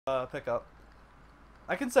pick up.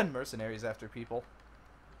 I can send mercenaries after people.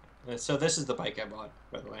 So this is the bike I bought,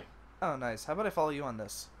 by the way. Oh, nice. How about I follow you on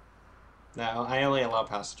this? Now, I only allow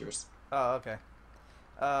passengers. Oh, okay.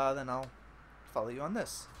 Then I'll follow you on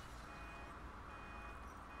this.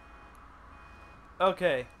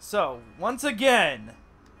 Okay, so, once again...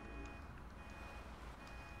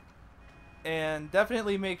 And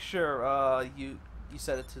definitely make sure, you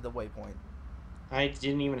set it to the waypoint. I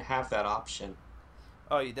didn't even have that option.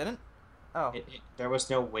 Oh, you didn't? Oh. There was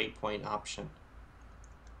no waypoint option.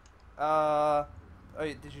 Oh,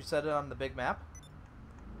 did you set it on the big map?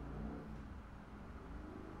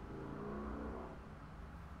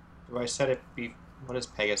 Do I set it What is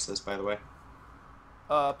Pegasus, by the way?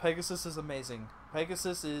 Pegasus is amazing.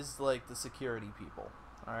 Pegasus is, like, the security people,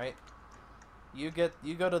 alright? You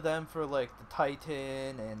go to them for, like, the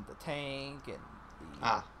Titan and the tank and the...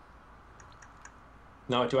 Ah.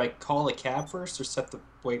 No, do I call a cab first or set the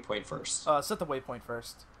waypoint first? Set the waypoint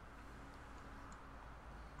first.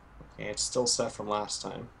 Okay, it's still set from last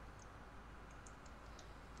time.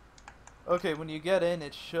 Okay, when you get in,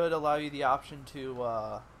 it should allow you the option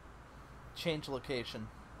to, change location.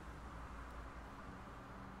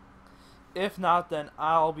 If not, then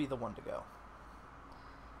I'll be the one to go.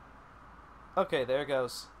 Okay, there it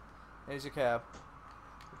goes. There's your cab.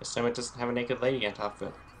 This time it doesn't have a naked lady on top of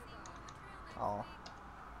it. Oh.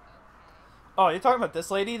 Oh, you're talking about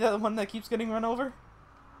this lady, the one that keeps getting run over?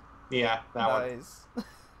 Yeah, that one. Nice.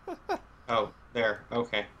 Oh, there.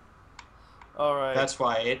 Okay. Alright. That's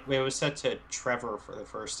why. It was set to Trevor for the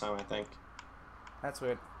first time, I think. That's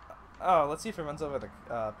weird. Oh, let's see if it runs over the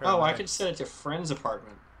Oh, I paramedics. could set it to friend's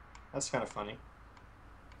apartment. That's kind of funny.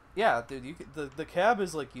 Yeah, dude, you could, the cab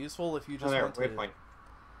is like useful if you just there, want to. waypoint.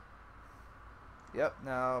 Yep.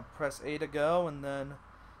 Now press A to go, and then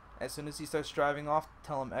as soon as he starts driving off,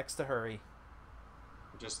 tell him X to hurry.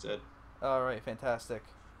 Just did. All right, fantastic.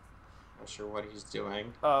 Not sure what he's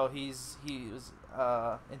doing. Oh, he was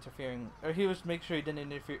interfering, or he was making sure he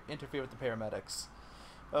didn't interfere with the paramedics.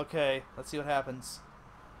 Okay, let's see what happens.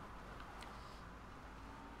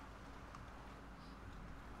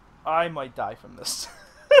 I might die from this.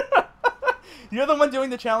 You're the one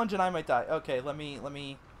doing the challenge, and I might die. Okay, let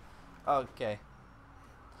me. Okay.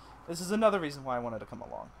 This is another reason why I wanted to come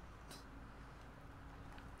along.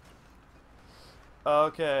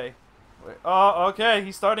 Okay. Wait. Oh, okay.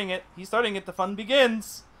 He's starting it. He's starting it. The fun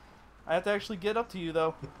begins. I have to actually get up to you,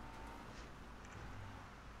 though.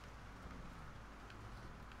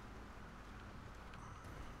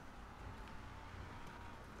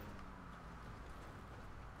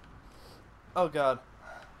 Oh, God.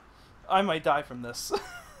 I might die from this.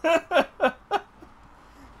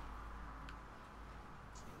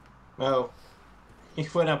 Oh. He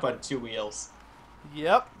went up on 2 wheels.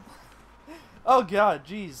 Yep. Oh, God.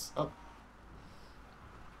 Jeez. Oh.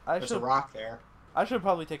 I There's a rock there. I should have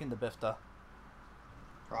probably taken the Bifta.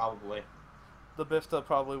 Probably. The Bifta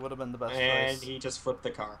probably would have been the best And choice. he just flipped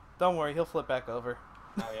the car. Don't worry, he'll flip back over.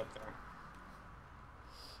 Oh, yep, there.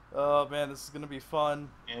 Oh man, this is gonna be fun.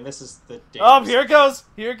 And this is the Oh, here it goes!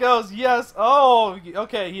 Here it goes! Yes! Oh,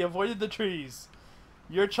 okay, he avoided the trees.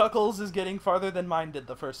 Your chuckles is getting farther than mine did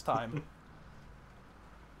the first time.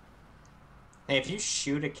 Hey, if you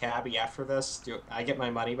shoot a cabbie after this, do I get my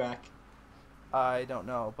money back? I don't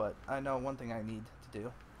know, but I know one thing I need to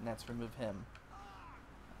do, and that's remove him.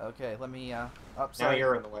 Okay, let me, oh, sorry. Now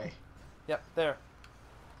you're in the way. Yep, there.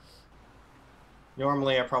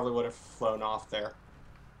 Normally, I probably would have flown off there.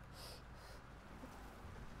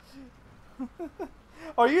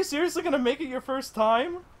 Are you seriously gonna make it your first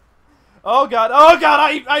time? Oh god,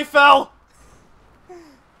 I fell!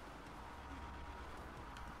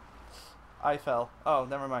 I fell. Oh,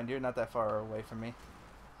 never mind, you're not that far away from me.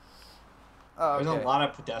 Oh, okay. There's a lot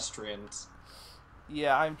of pedestrians.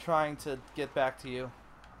 Yeah, I'm trying to get back to you.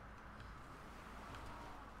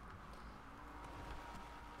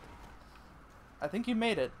 I think you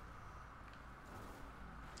made it.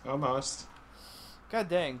 Almost. God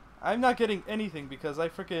dang. I'm not getting anything because I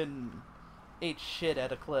freaking ate shit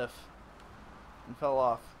at a cliff and fell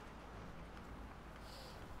off.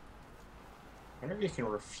 I wonder if you can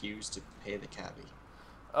refuse to pay the cabbie.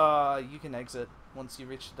 You can exit once you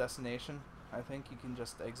reach the destination. I think you can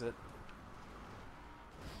just exit.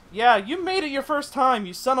 Yeah, you made it your first time,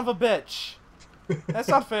 you son of a bitch. That's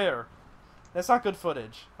not fair. That's not good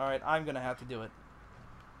footage. Alright, I'm gonna have to do it.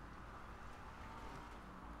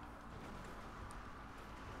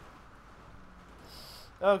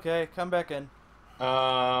 Okay, come back in.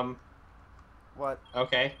 What?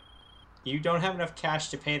 Okay. You don't have enough cash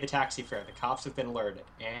to pay the taxi fare. The cops have been alerted,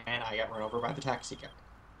 and I got run over by the taxi guy.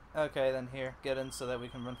 Okay, then here, get in so that we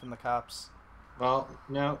can run from the cops. Well,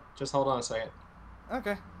 no, just hold on a second.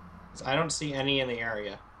 Okay. 'Cause I don't see any in the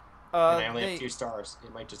area. And I only have 2 stars.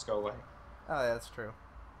 It might just go away. Oh, yeah, that's true.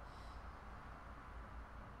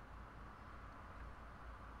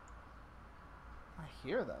 I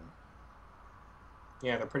hear them.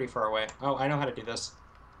 Yeah, they're pretty far away. Oh, I know how to do this.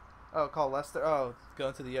 Oh, call Lester. Oh, go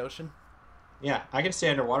into the ocean. Yeah, I can stay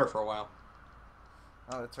underwater for a while.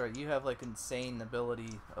 Oh, that's right. You have like insane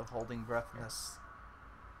ability of holding breathness.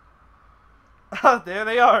 Oh, there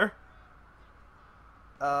they are.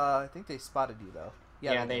 I think they spotted you though.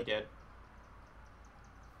 Yeah, they did.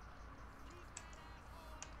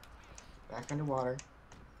 Back underwater.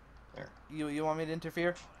 There. You want me to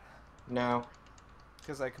interfere? No.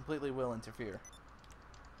 Because I completely will interfere.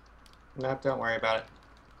 No, don't worry about it.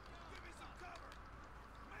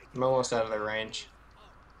 I'm almost out of their range.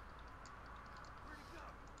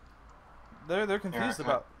 They're confused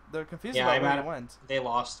about about where you went. They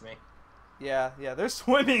lost me. Yeah, they're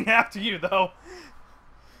swimming after you though.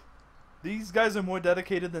 These guys are more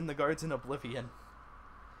dedicated than the guards in Oblivion.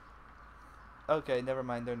 Okay, never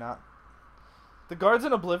mind, they're not. The guards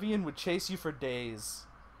in Oblivion would chase you for days.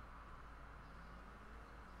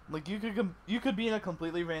 Like you could be in a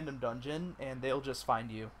completely random dungeon and they'll just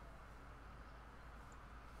find you.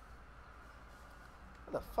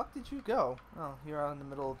 Where the fuck did you go? Oh, you're out in the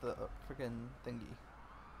middle of the freaking thingy.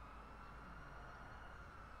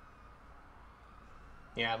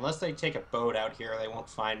 Yeah, unless they take a boat out here, they won't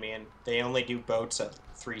find me, and they only do boats at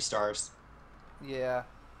 3 stars. Yeah.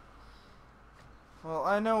 Well,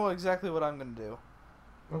 I know exactly what I'm gonna do.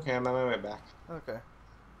 Okay, I'm on my way back. Okay.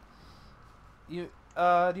 Do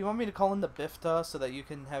you want me to call in the Bifta so that you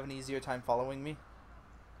can have an easier time following me?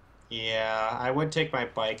 Yeah, I would take my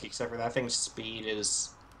bike, except for that thing's speed is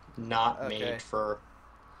not made for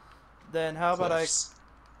Then how about I cliffs.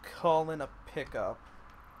 call in a pickup?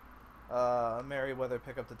 Merryweather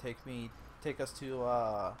pickup to take us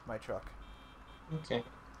to my truck. Okay.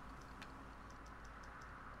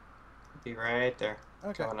 Be right there.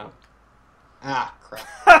 Okay. Going up. Ah, crap.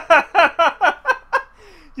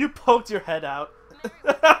 You poked your head out.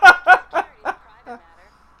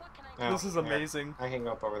 Oh, This is amazing. I can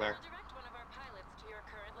go up over there.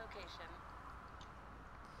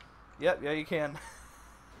 Yep, yeah, you can.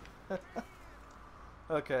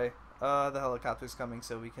 Okay, the helicopter's coming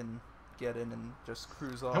so we can get in and just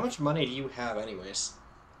cruise off. How much money do you have, anyways?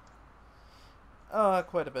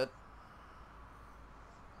 Quite a bit.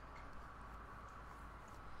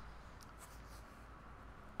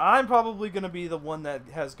 I'm probably going to be the one that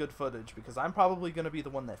has good footage, because I'm probably going to be the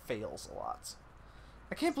one that fails a lot.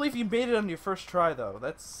 I can't believe you made it on your first try, though.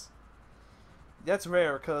 That's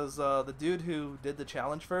rare, because the dude who did the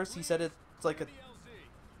challenge first, he said it's like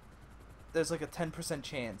there's like a 10%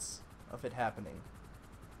 chance of it happening.